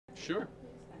sure.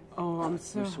 Oh, I'm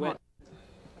so hot.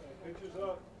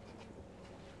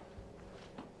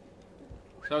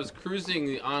 So I was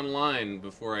cruising online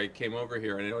before I came over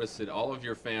here, and I noticed that all of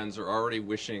your fans are already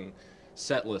wishing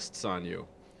set lists on you.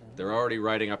 They're already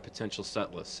writing up potential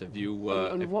set lists. Have you?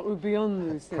 And what would be on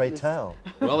those set Pray lists? tell.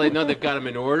 Well, they know they've got them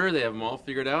in order. They have them all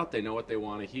figured out. They know what they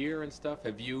want to hear and stuff.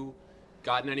 Have you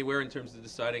gotten anywhere in terms of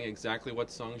deciding exactly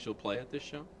what songs you'll play at this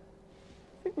show?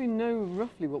 I think we know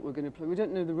roughly what we're going to play. We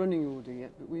don't know the running order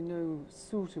yet, but we know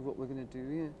sort of what we're going to do,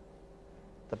 yeah.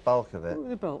 The bulk of it.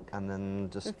 The bulk. And then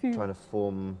just few... trying to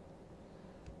form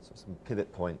sort of some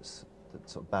pivot points that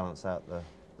sort of balance out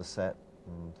the set,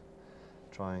 and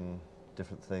trying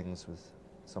different things with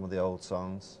some of the old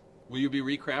songs. Will you be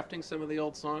recrafting some of the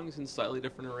old songs in slightly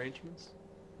different arrangements?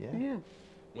 Yeah. Yeah.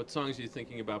 What songs are you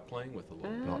thinking about playing with a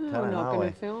little bit? Not telling, are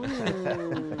we?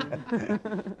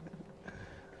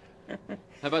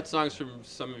 How about songs from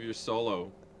some of your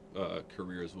solo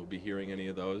careers? Will we be hearing any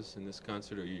of those in this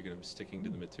concert, or are you going to be sticking to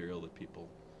the material that people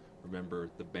remember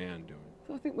the band doing?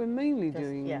 So I think we're mainly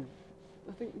doing... Yeah.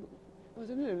 I think... I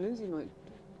don't know, Lindsay might...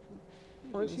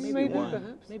 Maybe one.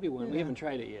 Perhaps. Maybe one. Yeah. We haven't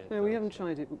tried it yet. No, we haven't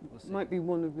tried it. We'll Might be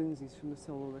one of Lindsay's from the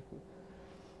solo record.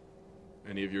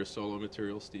 Any of your solo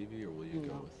material, Stevie, or will you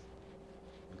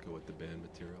go with the band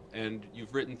material? And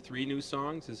you've written 3 new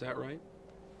songs, is that right?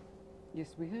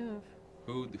 Yes, we have.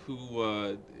 Who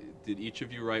did each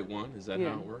of you write one? Is that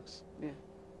how it works? Yeah.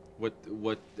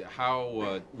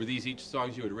 How were these each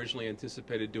songs you had originally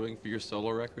anticipated doing for your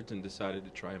solo records and decided to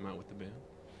try them out with the band?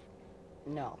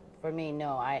 No. For me,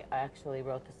 no. I actually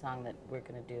wrote the song that we're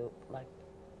going to do like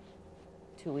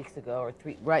 2 weeks ago or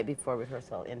 3, right before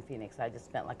rehearsal in Phoenix. I just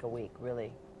spent like a week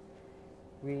really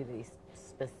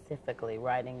specifically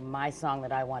writing my song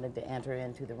that I wanted to enter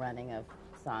into the running of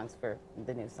songs for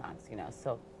the new songs, you know.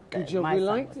 So good job, we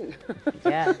liked it.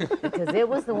 Yeah, because it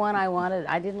was the one I wanted.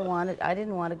 I didn't want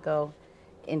to go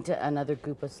into another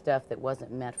group of stuff that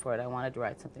wasn't meant for it. I wanted to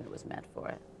write something that was meant for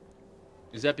it.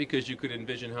 Is that because you could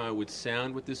envision how it would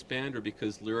sound with this band, or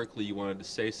because lyrically you wanted to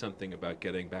say something about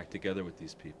getting back together with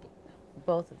these people?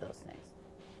 Both of those things.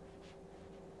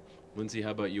 Lindsay,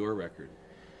 how about your record?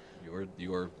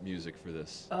 Your music for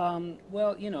this?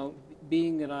 Well, you know,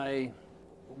 being that I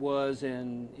was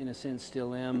and in a sense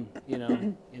still am, you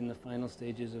know, in the final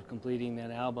stages of completing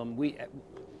that album, we,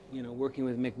 you know, working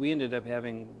with Mick, we ended up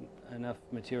having enough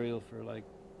material for like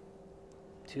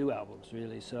 2 albums,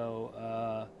 really.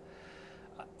 So,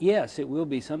 yes, it will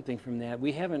be something from that.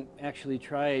 We haven't actually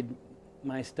tried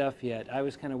my stuff yet. I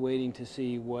was kind of waiting to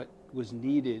see what was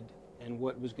needed and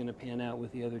what was going to pan out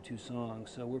with the other 2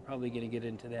 songs. So we're probably going to get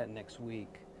into that next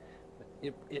week. But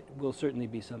it will certainly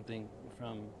be something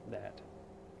from that.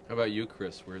 How about you,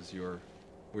 Chris? Where's your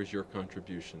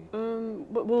contribution?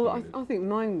 Well, I think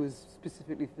mine was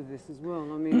specifically for this as well.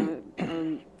 I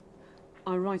mean,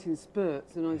 I write in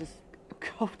spurts, and I just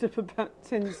coughed up about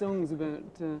 10 songs about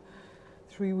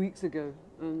 3 weeks ago,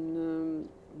 and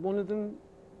one of them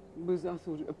was, I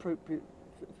thought, appropriate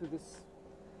for this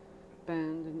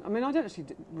band. And I mean, I don't actually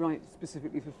write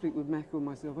specifically for Fleetwood Mac or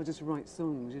myself. I just write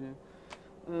songs, you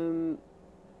know.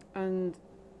 And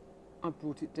I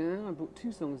brought it down. I brought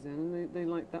 2 songs down, and they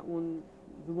liked that one,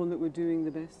 the one that we're doing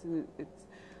the best. And it's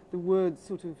the words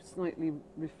sort of slightly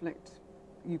reflect.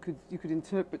 You could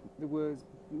interpret the words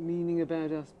meaning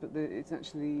about us, but it's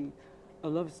actually a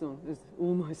love song, as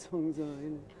all my songs are. You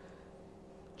know.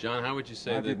 John, how would you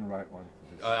say that? I didn't write one.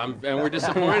 And we're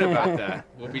disappointed about that.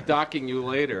 We'll be docking you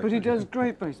later. But he does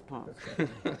great bass parts.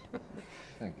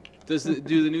 Thank you.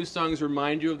 Do the new songs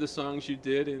remind you of the songs you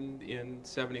did in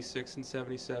 '76 and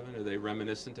 '77? Are they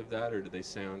reminiscent of that, or do they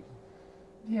sound?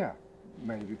 Yeah,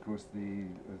 maybe because the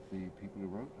people who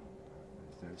wrote them,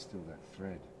 there's still that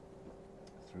thread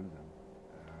through them.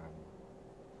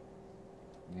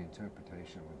 The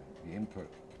interpretation with it, the input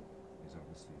is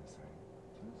obviously the same.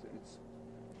 So it's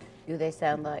Do they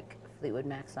sound like Fleetwood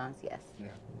Mac songs? Yes. yeah.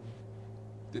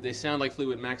 Did they sound like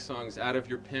Fleetwood Mac songs out of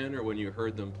your pen, or when you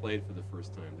heard them played for the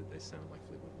first time, did they sound like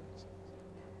Fleetwood Mac songs?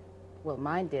 Well,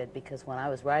 mine did, because when I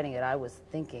was writing it, I was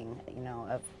thinking, you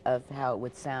know, of how it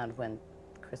would sound when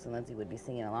Chris and Lindsay would be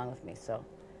singing along with me. So,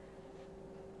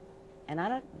 and I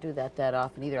don't do that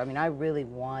often either. I mean, I really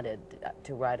wanted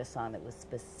to write a song that was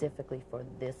specifically for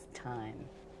this time.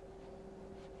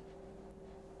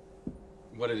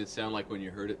 What did it sound like when you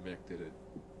heard it, Mick? Did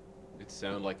it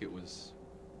sound like it was?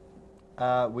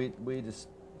 We just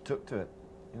took to it,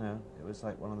 you know. It was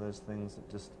like one of those things that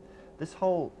just, this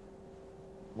whole,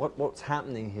 what's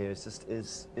happening here is just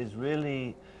is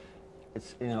really,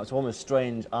 it's, you know, it's almost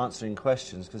strange answering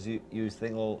questions, because you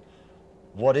think, well,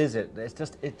 what is it?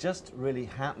 It just really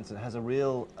happens. It has a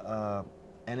real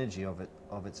energy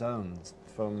of its own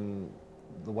from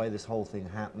the way this whole thing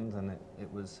happened, and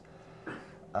it was.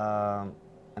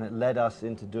 And it led us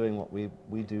into doing what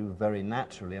we do very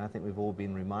naturally, and I think we've all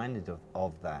been reminded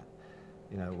of that.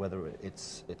 You know, whether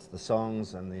it's the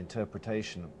songs and the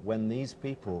interpretation. When these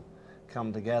people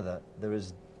come together, there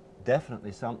is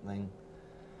definitely something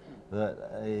that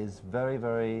is very,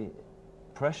 very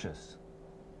precious,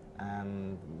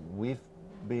 and we've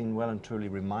been well and truly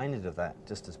reminded of that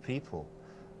just as people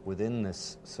within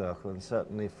this circle, and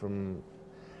certainly from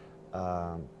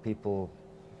people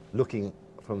looking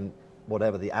from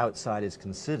whatever the outside is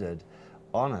considered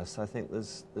on us. I think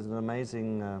there's an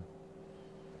amazing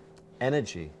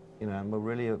energy, you know, and we're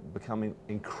really becoming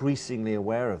increasingly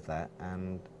aware of that,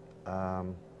 and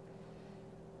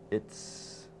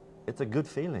it's a good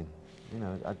feeling, you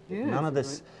know. None of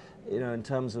this, you know, in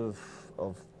terms of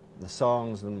the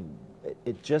songs, and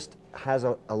it just has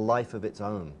a life of its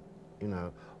own, you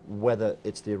know, whether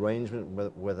it's the arrangement,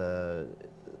 whether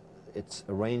it's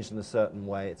arranged in a certain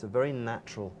way. It's a very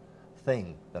natural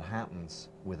thing that happens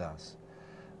with us.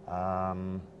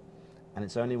 And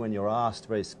it's only when you're asked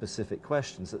very specific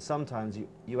questions that sometimes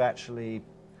you actually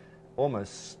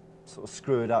almost sort of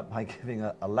screw it up by giving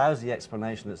a lousy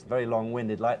explanation that's very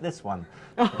long-winded, like this one.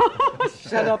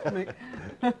 Shut up, Mick.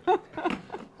 Well,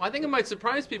 I think it might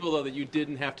surprise people, though, that you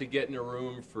didn't have to get in a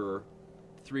room for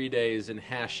 3 days and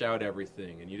hash out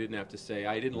everything, and you didn't have to say,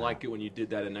 I didn't like it when you did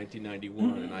that in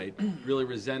 1991, and I really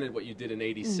resented what you did in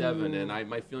 87, and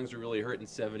my feelings were really hurt in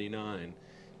 79.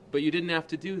 But you didn't have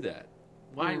to do that.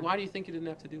 Why do you think you didn't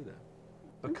have to do that?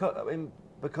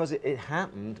 Because it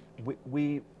happened.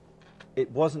 It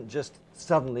wasn't just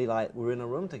suddenly like we're in a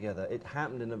room together. It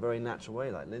happened in a very natural way,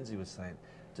 like Lindsay was saying.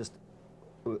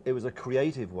 It was a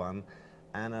creative one,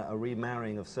 and a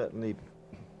remarrying of certainly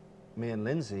me and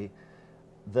Lindsay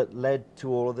that led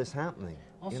to all of this happening.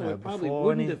 Also, you know, it probably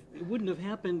wouldn't have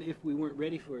happened if we weren't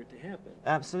ready for it to happen.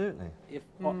 Absolutely.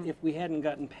 If we hadn't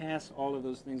gotten past all of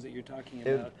those things that you're talking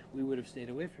about, we would have stayed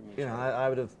away from each other. You know, I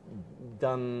would have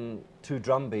done 2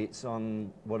 drum beats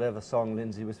on whatever song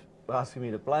Lindsay was asking me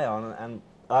to play on, and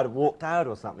I'd have walked out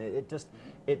or something. It just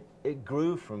it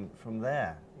grew from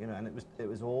there. You know, and it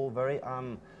was all very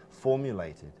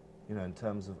unformulated. You know, in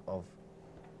terms of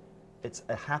it's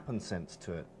a happen sense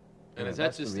to it. And is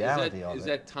that just is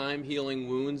that time healing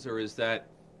wounds, or is that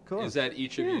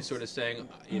each of you sort of saying,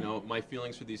 you know, my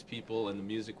feelings for these people and the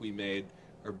music we made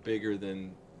are bigger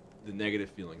than the negative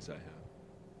feelings I have?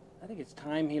 I think it's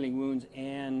time healing wounds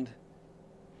and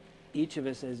each of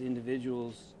us as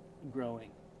individuals growing.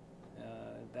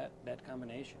 That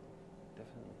combination,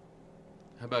 definitely.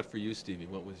 How about for you, Stevie?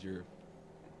 What was your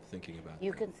thinking about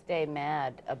You can stay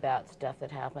mad about stuff that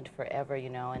happened forever, you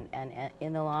know, and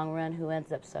in the long run, who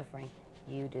ends up suffering?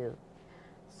 You do.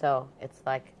 So it's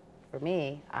like, for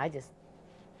me, I just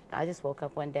woke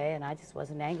up one day and I just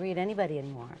wasn't angry at anybody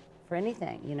anymore for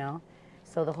anything, you know.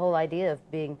 So the whole idea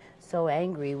of being so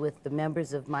angry with the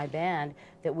members of my band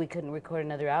that we couldn't record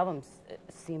another album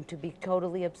seemed to be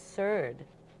totally absurd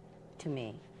to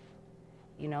me.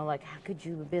 You know, like, how could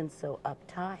you have been so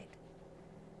uptight?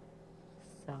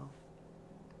 So.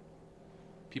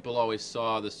 People always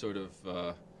saw the sort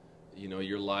of, you know,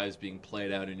 your lives being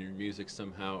played out in your music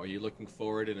somehow. Are you looking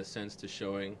forward, in a sense, to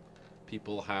showing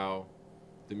people how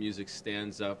the music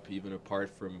stands up, even apart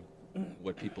from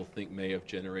what people think may have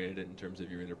generated it in terms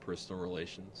of your interpersonal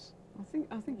relations?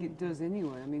 I think it does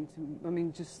anyway. I mean,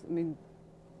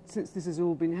 since this has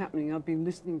all been happening, I've been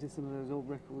listening to some of those old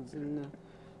records, and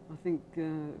I think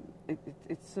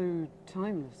it's so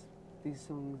timeless. These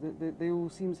songs, they all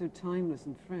seem so timeless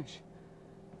and fresh,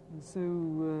 and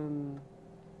so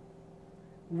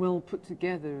well put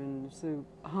together, and so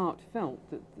heartfelt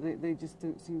that they just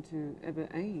don't seem to ever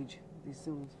age, these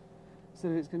songs. So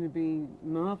it's going to be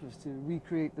marvellous to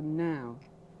recreate them now.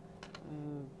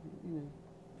 You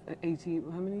know, 18,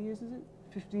 how many years is it?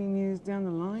 15 years down the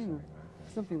line, or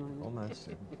something like that. Almost.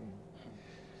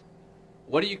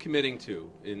 What are you committing to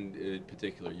in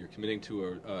particular? You're committing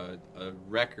to a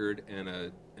record and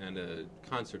a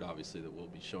concert, obviously, that we'll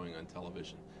be showing on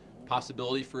television.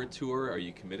 Possibility for a tour? Are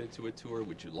you committed to a tour?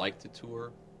 Would you like to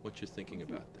tour? What's your thinking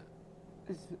about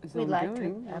that? It's We'd like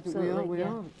ongoing. to, absolutely. We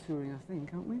are touring, I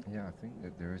think, aren't we? Yeah, I think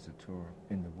that there is a tour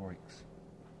in the works.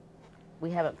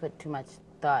 We haven't put too much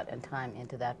thought and time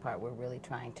into that part. We're really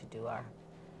trying to do our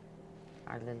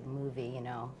little movie, you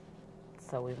know.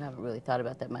 So we haven't really thought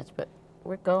about that much, but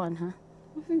we're going, huh?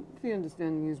 I think the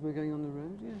understanding is we're going on the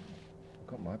road, yeah. I've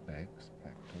got my bags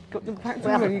packed. Got them packed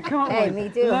Well, already. You can't hey,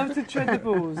 wait. me too. Love to tread the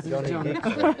balls, Johnny Johnny.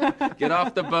 Gibbs. Get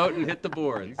off the boat and hit the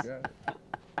boards. You got it.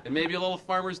 And maybe a little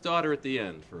farmer's daughter at the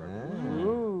end for everyone.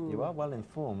 Ooh. You are well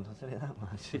informed, I'll tell you that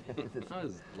much. That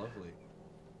was lovely.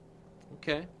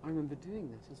 Okay. I remember doing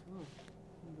that as well.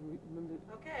 Remember,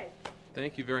 Okay.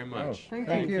 Thank you very much. thank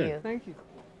Thank you. you. Thank you.